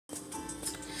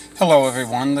Hello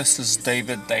everyone, this is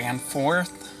David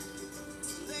Danforth.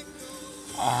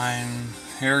 I'm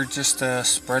here just to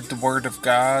spread the word of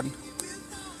God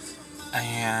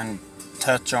and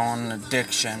touch on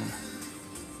addiction.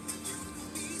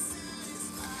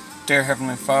 Dear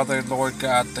Heavenly Father, Lord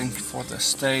God, thank you for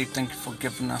this day. Thank you for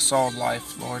giving us all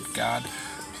life, Lord God.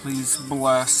 Please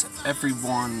bless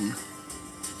everyone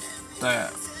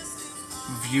that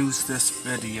views this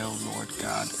video, Lord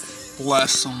God.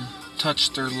 Bless them,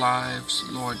 touch their lives,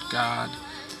 Lord God.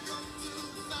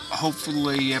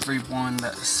 Hopefully everyone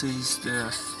that sees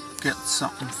this gets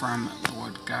something from it,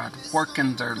 Lord God. Work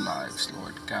in their lives,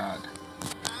 Lord God.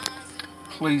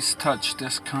 Please touch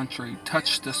this country,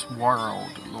 touch this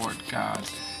world, Lord God.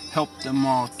 Help them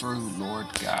all through, Lord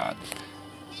God.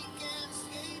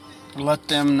 Let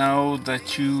them know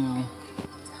that you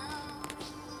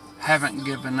haven't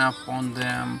given up on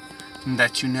them and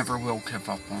that you never will give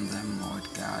up on them, Lord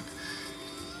God.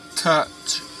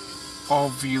 Touch all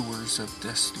viewers of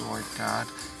this, Lord God.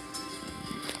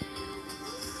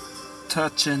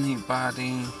 Touch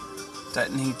anybody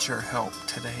that needs your help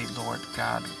today, Lord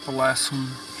God. Bless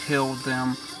them, heal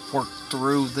them, work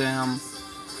through them,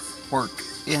 work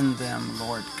in them,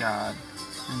 Lord God.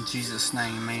 In Jesus'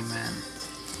 name, amen.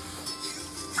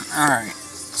 Alright,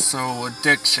 so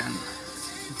addiction.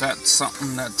 That's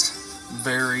something that's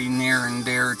very near and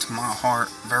dear to my heart,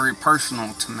 very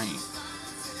personal to me.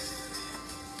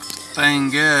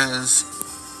 Thing is,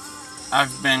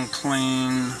 I've been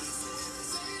clean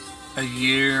a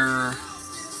year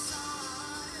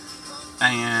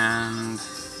and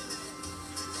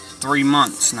 3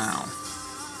 months now.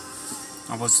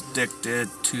 I was addicted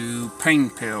to pain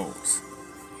pills.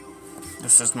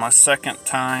 This is my second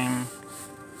time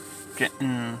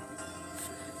getting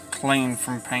clean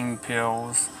from pain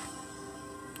pills.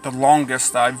 The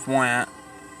longest I've went,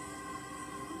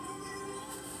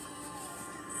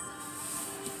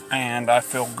 and I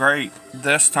feel great.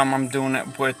 This time I'm doing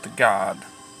it with God.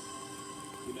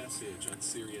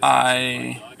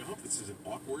 I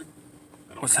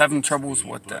was having troubles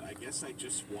with it,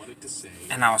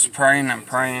 and I was praying and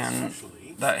praying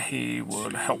that He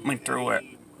would help me through it,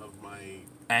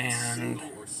 and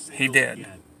He did.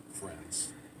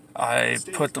 I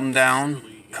put them down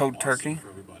cold turkey,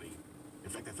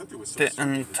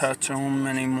 didn't touch them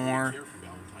anymore.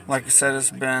 Like I said,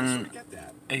 it's been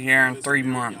a year and 3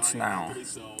 months now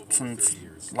since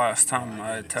last time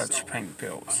I touched pain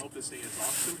pills.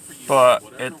 But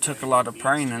it took a lot of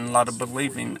praying and a lot of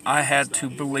believing. I had to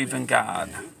believe in God.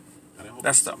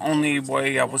 That's the only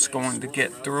way I was going to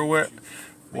get through it,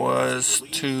 was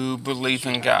to believe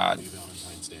in God.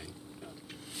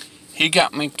 He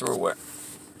got me through it.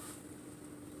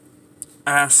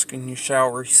 Ask and you shall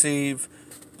receive.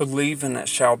 Believe and it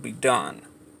shall be done.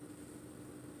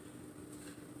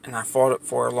 And I fought it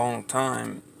for a long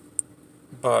time,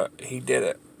 but He did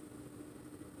it.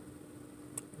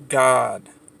 God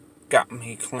got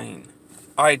me clean.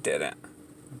 I didn't.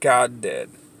 God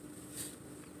did.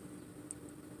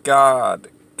 God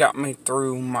got me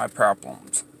through my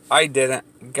problems. I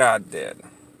didn't. God did.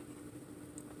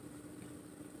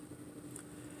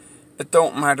 It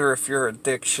don't matter if your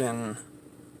addiction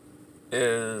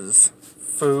is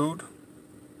food,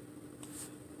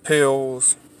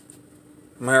 pills,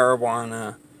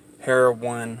 marijuana,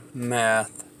 heroin,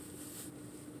 meth,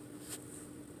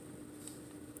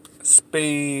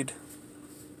 speed,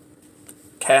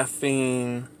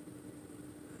 caffeine,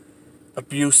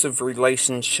 abusive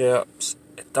relationships.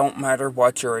 It don't matter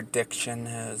what your addiction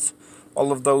is.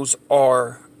 All of those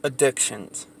are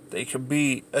addictions. They could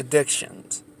be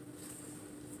addictions.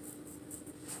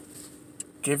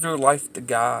 Give your life to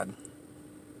God.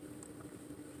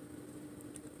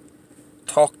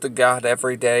 Talk to God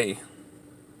every day.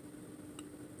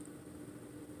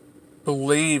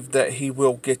 Believe that He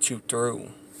will get you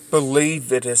through.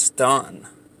 Believe it is done.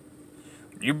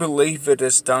 You believe it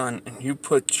is done, and you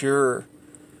put your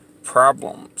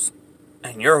problems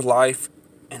and your life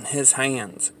in His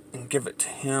hands and give it to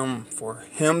Him for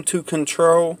Him to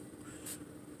control,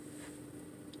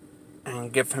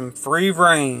 and give Him free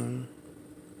reign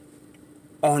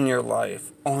on your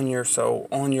life, on your soul,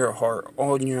 on your heart,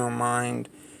 on your mind,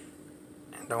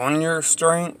 and on your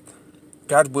strength.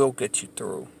 God will get you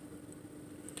through.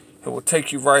 He will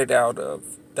take you right out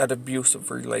of that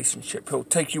abusive relationship. He'll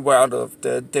take you out of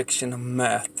the addiction of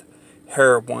meth,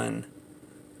 heroin,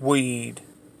 weed,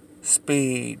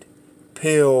 speed,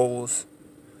 pills,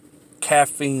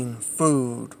 caffeine,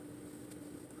 food,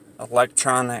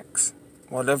 electronics,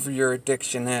 whatever your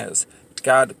addiction is.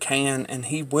 God can and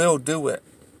He will do it.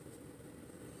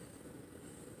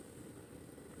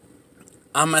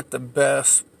 I'm at the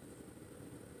best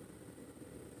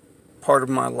part of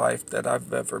my life that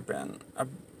I've ever been.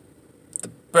 The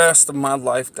best of my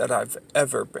life that I've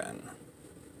ever been.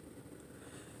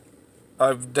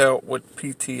 I've dealt with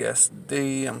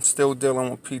PTSD. I'm still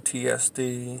dealing with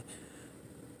PTSD.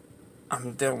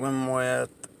 I'm dealing with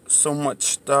so much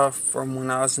stuff from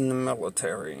when I was in the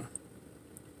military.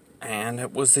 And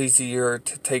it was easier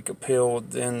to take a pill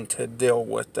than to deal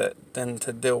with it, than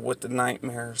to deal with the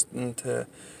nightmares, than to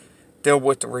deal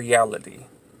with the reality.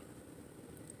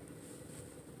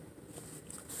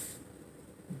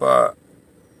 But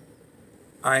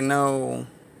I know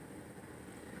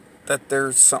that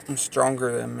there's something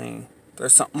stronger than me.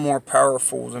 There's something more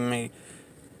powerful than me.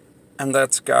 And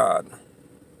that's God.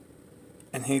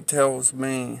 And He tells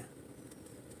me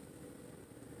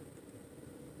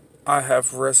I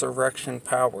have resurrection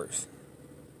powers.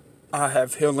 I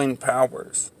have healing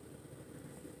powers.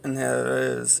 And it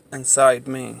is inside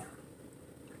me.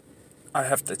 I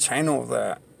have to channel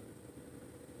that.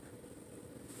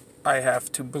 I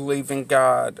have to believe in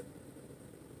God.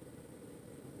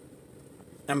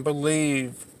 And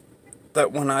believe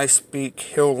that when I speak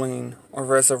healing or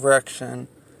resurrection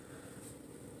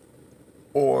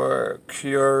or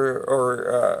cure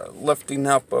or lifting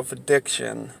up of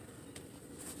addiction,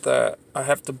 that I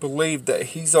have to believe that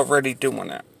He's already doing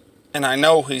it. And I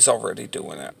know He's already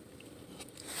doing it.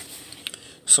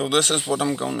 So this is what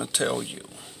I'm going to tell you.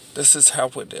 This is how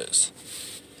it is.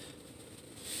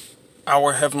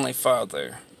 Our Heavenly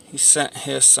Father, He sent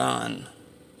His Son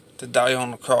to die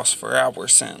on the cross for our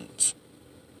sins.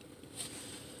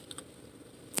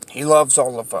 He loves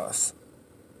all of us.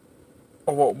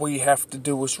 What we have to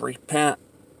do is repent,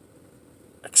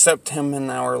 accept Him in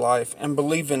our life, and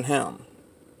believe in Him.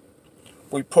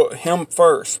 We put Him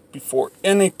first before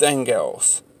anything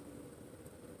else.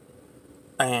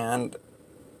 And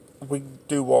we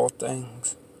do all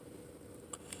things.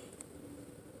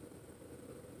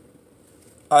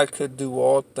 I could do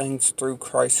all things through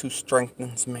Christ who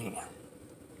strengthens me.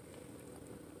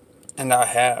 And I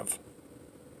have.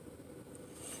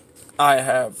 I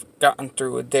have gotten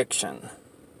through addiction.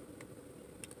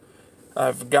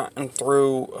 I've gotten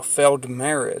through a failed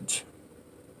marriage.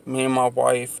 Me and my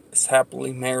wife is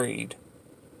happily married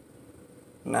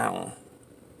now.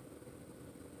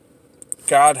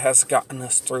 God has gotten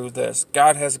us through this.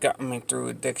 God has gotten me through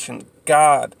addiction.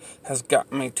 God has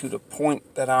gotten me to the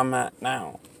point that I'm at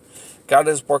now. God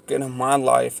is working in my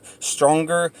life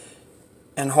stronger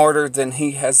and harder than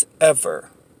He has ever.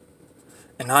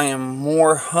 And I am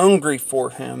more hungry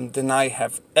for Him than I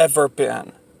have ever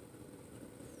been.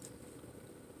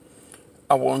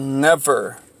 I will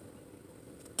never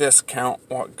discount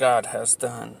what God has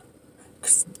done.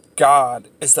 Because God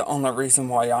is the only reason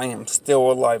why I am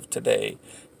still alive today.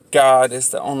 God is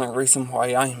the only reason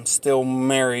why I am still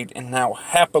married and now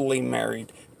happily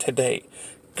married today.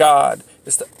 God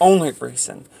is the only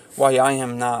reason why I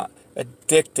am not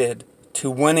addicted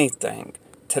to anything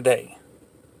today.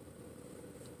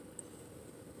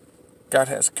 God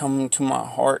has come into my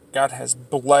heart. God has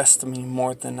blessed me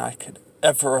more than I could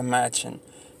ever imagine.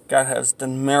 God has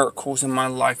done miracles in my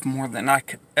life more than I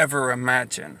could ever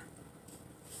imagine.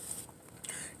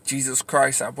 Jesus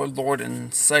Christ, our Lord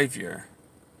and Savior,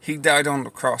 He died on the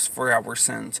cross for our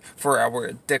sins, for our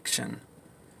addiction,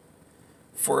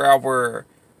 for our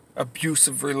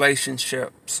abusive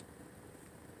relationships.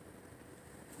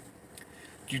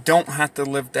 You don't have to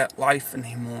live that life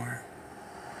anymore.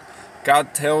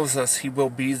 God tells us He will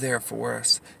be there for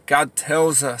us. God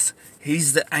tells us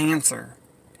He's the answer.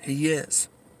 He is.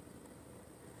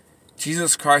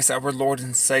 Jesus Christ, our Lord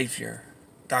and Savior,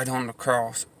 died on the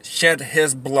cross, shed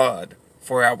His blood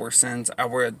for our sins,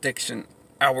 our addiction,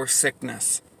 our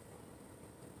sickness.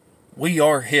 We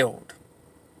are healed.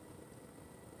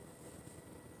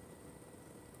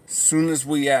 As soon as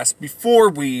we ask, before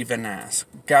we even ask,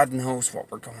 God knows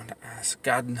what we're going to ask.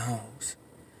 God knows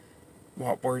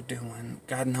what we're doing.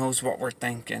 God knows what we're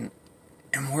thinking.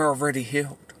 And we're already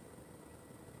healed.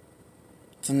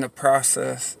 It's in the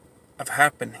process of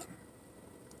happening.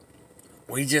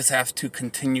 We just have to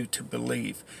continue to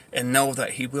believe and know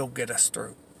that He will get us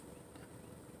through.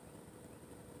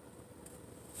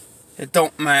 It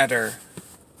don't matter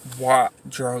what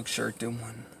drugs you're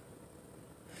doing.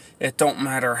 It don't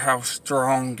matter how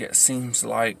strong it seems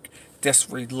like this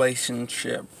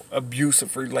relationship,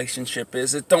 abusive relationship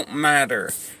is. It don't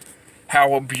matter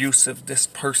how abusive this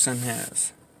person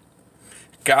is.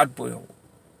 God will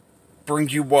bring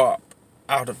you up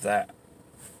out of that.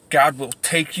 God will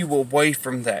take you away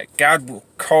from that. God will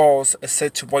cause a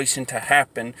situation to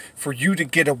happen for you to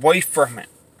get away from it.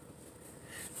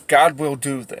 God will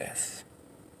do this.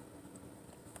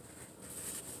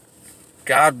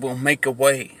 God will make a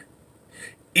way.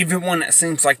 Even when it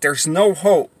seems like there's no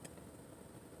hope,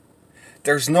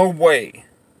 there's no way,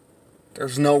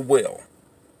 there's no will.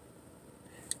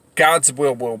 God's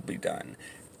will be done.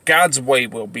 God's way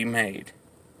will be made.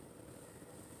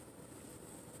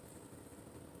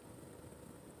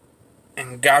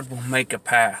 And God will make a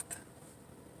path.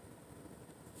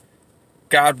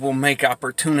 God will make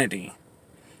opportunity.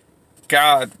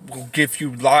 God will give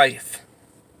you life.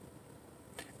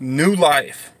 New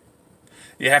life.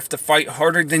 You have to fight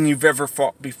harder than you've ever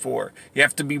fought before. You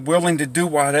have to be willing to do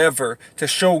whatever to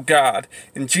show God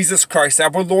and Jesus Christ,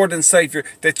 our Lord and Savior,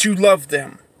 that you love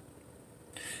them.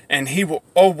 And He will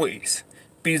always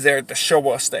be there to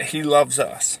show us that He loves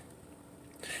us.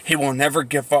 He will never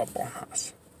give up on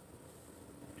us.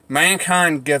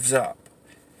 Mankind gives up.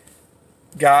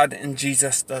 God and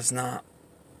Jesus does not.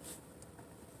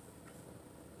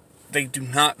 They do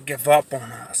not give up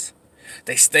on us.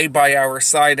 They stay by our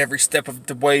side every step of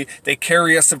the way. They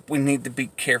carry us if we need to be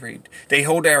carried. They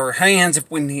hold our hands if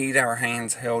we need our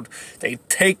hands held. They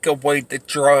take away the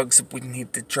drugs if we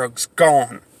need the drugs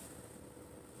gone.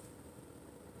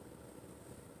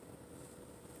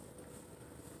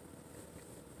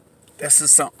 This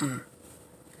is something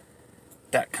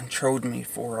that controlled me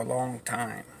for a long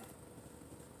time.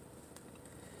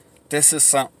 This is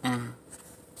something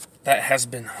that has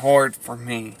been hard for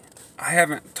me. I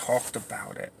haven't talked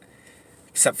about it,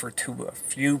 except for to a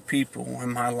few people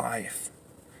in my life.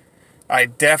 I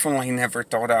definitely never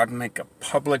thought I'd make a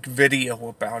public video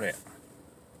about it.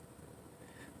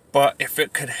 But if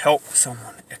it could help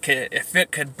someone, if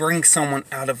it could bring someone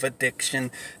out of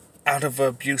addiction, out of an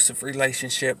abusive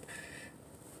relationship,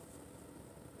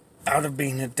 out of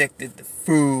being addicted to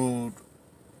food,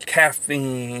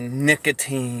 caffeine,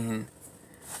 nicotine,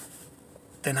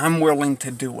 then I'm willing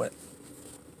to do it.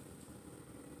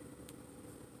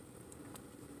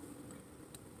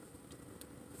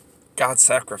 God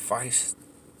sacrificed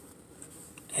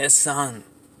His Son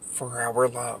for our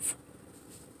love.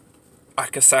 I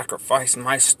could sacrifice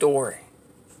my story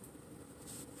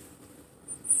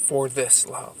for this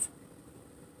love.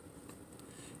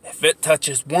 If it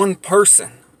touches one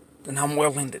person, then I'm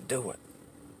willing to do it.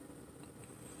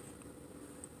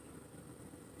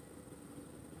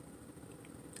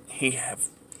 He has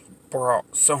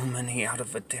brought so many out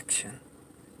of addiction.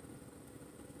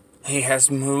 He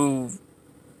has moved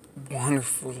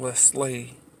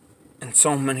wonderfully in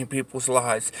so many people's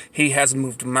lives. He has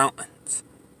moved mountains.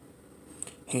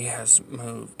 He has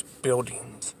moved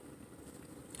buildings.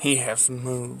 He has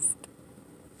moved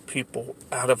people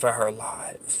out of our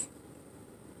lives.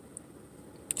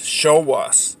 To show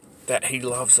us that He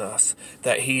loves us,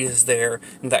 that He is there,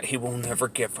 and that He will never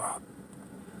give up.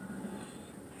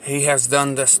 He has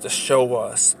done this to show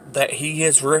us that He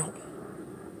is real.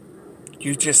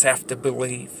 You just have to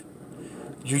believe.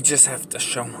 You just have to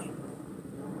show Him.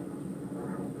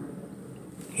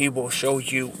 He will show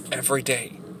you every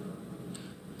day.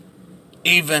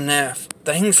 Even if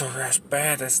things are as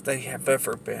bad as they have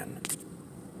ever been.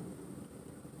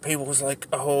 People's like,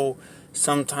 oh,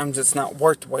 sometimes it's not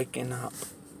worth waking up.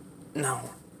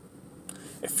 No.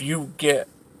 If you get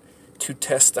to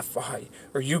testify,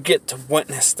 or you get to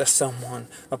witness to someone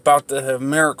about the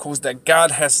miracles that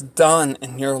God has done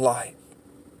in your life,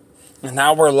 in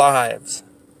our lives,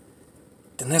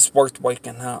 then it's worth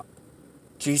waking up.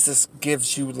 Jesus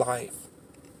gives you life.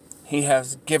 He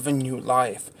has given you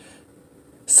life.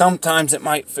 Sometimes it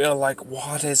might feel like,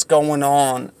 what is going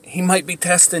on? He might be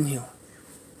testing you.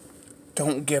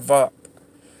 Don't give up.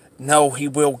 No, He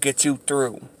will get you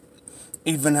through.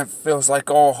 Even if it feels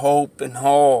like all hope and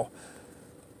all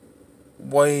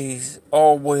ways,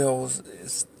 all wills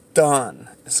is done.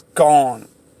 It's gone.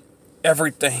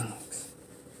 Everything's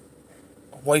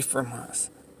away from us.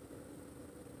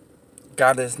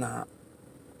 God is not.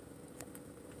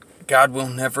 God will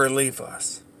never leave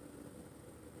us.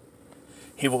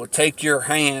 He will take your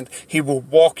hand. He will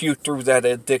walk you through that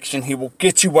addiction. He will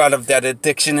get you out of that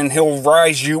addiction, and He'll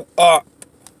rise you up.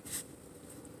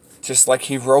 Just like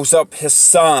He rose up His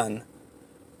Son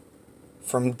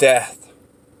from death.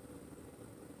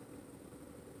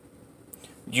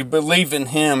 You believe in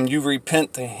Him. You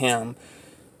repent to Him.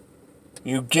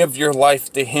 You give your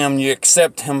life to Him. You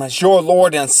accept Him as your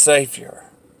Lord and Savior.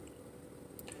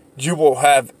 You will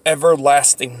have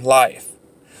everlasting life.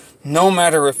 No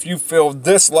matter if you feel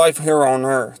this life here on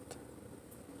earth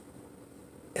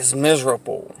is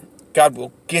miserable, God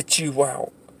will get you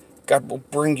out. God will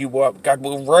bring you up. God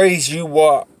will raise you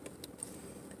up.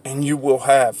 And you will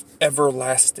have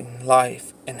everlasting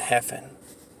life in heaven.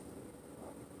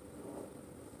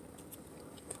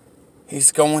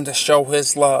 He's going to show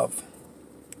His love.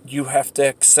 You have to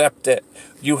accept it.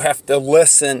 You have to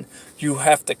listen. You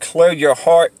have to clear your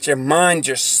heart, your mind,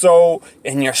 your soul,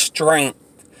 and your strength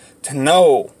to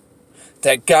know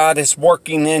that God is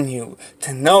working in you.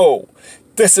 To know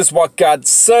this is what God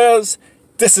says.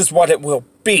 This is what it will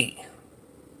be.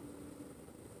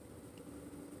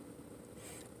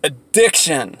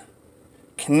 Addiction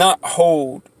cannot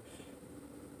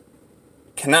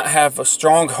have a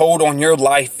strong hold on your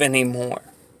life anymore.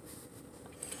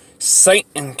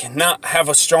 Satan cannot have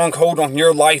a strong hold on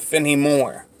your life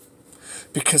anymore.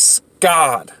 Because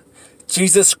God,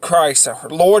 Jesus Christ, our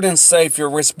Lord and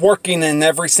Savior, is working in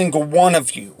every single one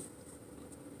of you.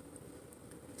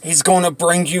 He's going to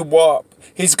bring you up.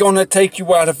 He's going to take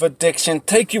you out of addiction,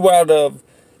 take you out of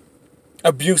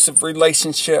abusive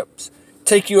relationships,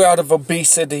 take you out of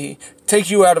obesity, take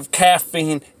you out of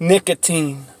caffeine,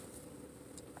 nicotine.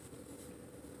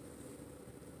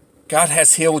 God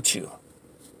has healed you.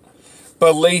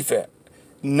 Believe it,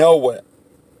 know it,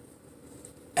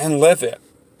 and live it.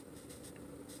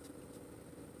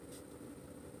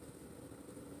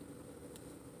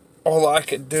 All I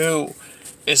could do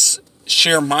is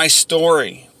share my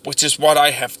story, which is what I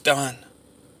have done.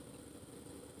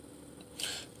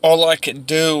 All I could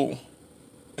do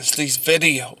is these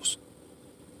videos,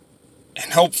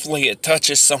 and hopefully it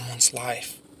touches someone's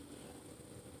life.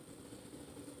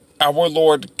 Our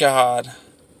Lord God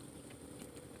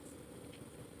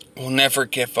will never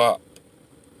give up.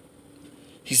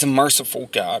 He's a merciful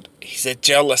God. He's a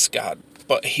jealous God.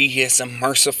 But He is a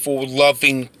merciful,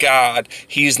 loving God.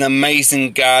 He is an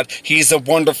amazing God. He is a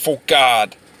wonderful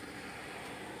God.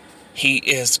 He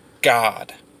is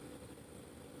God.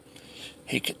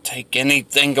 He could take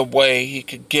anything away. He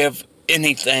could give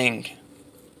anything.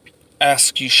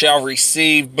 Ask, you shall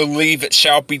receive. Believe, it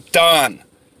shall be done.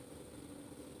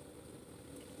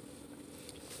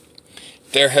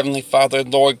 Dear Heavenly Father,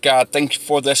 Lord God, thank you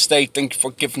for this day. Thank you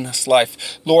for giving us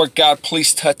life. Lord God,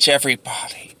 please touch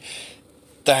everybody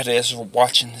that is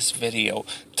watching this video.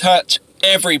 Touch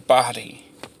everybody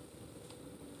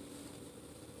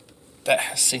that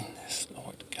has seen this,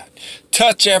 Lord God.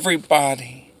 Touch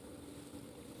everybody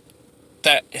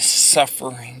that is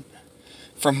suffering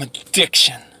from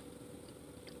addiction,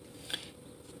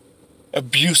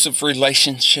 abusive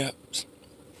relationships,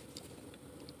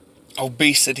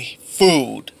 obesity,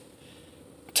 food.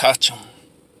 Touch them.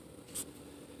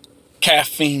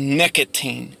 Caffeine,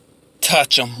 nicotine.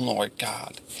 Touch them, Lord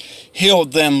God. Heal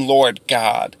them, Lord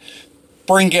God.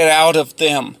 Bring it out of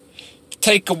them.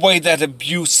 Take away that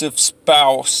abusive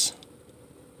spouse,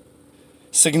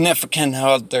 significant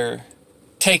other.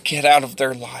 Take it out of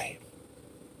their life.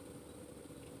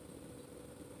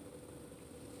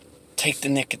 Take the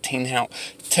nicotine out.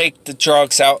 Take the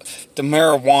drugs out. The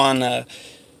marijuana,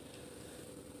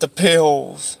 the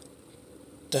pills,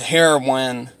 the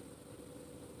heroin,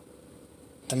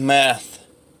 the meth,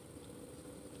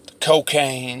 the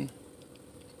cocaine,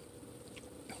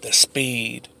 the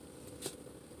speed,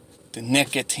 the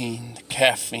nicotine, the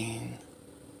caffeine,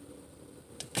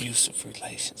 the abusive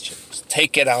relationships.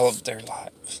 Take it out of their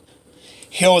lives.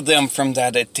 Heal them from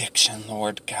that addiction,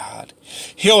 Lord God.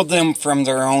 Heal them from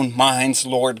their own minds,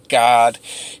 Lord God.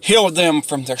 Heal them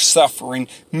from their suffering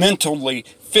mentally,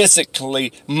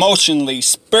 physically, emotionally,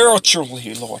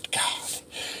 spiritually, Lord God.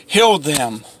 Heal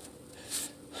them.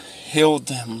 Heal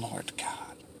them, Lord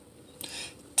God.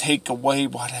 Take away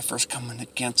whatever's coming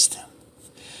against them.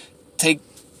 Take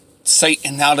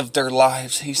Satan out of their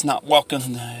lives. He's not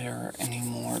welcome there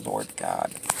anymore, Lord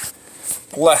God.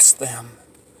 Bless them.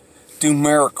 Do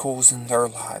miracles in their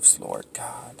lives, Lord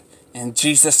God. In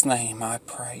Jesus' name I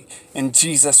pray. In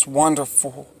Jesus'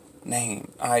 wonderful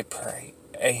name I pray.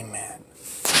 Amen.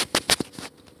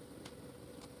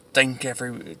 Thank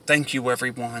you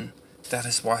everyone that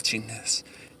is watching this.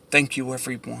 Thank you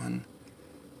everyone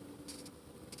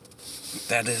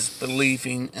that is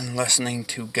believing and listening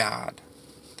to God.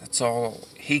 That's all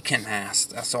He can ask.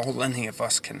 That's all any of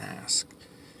us can ask.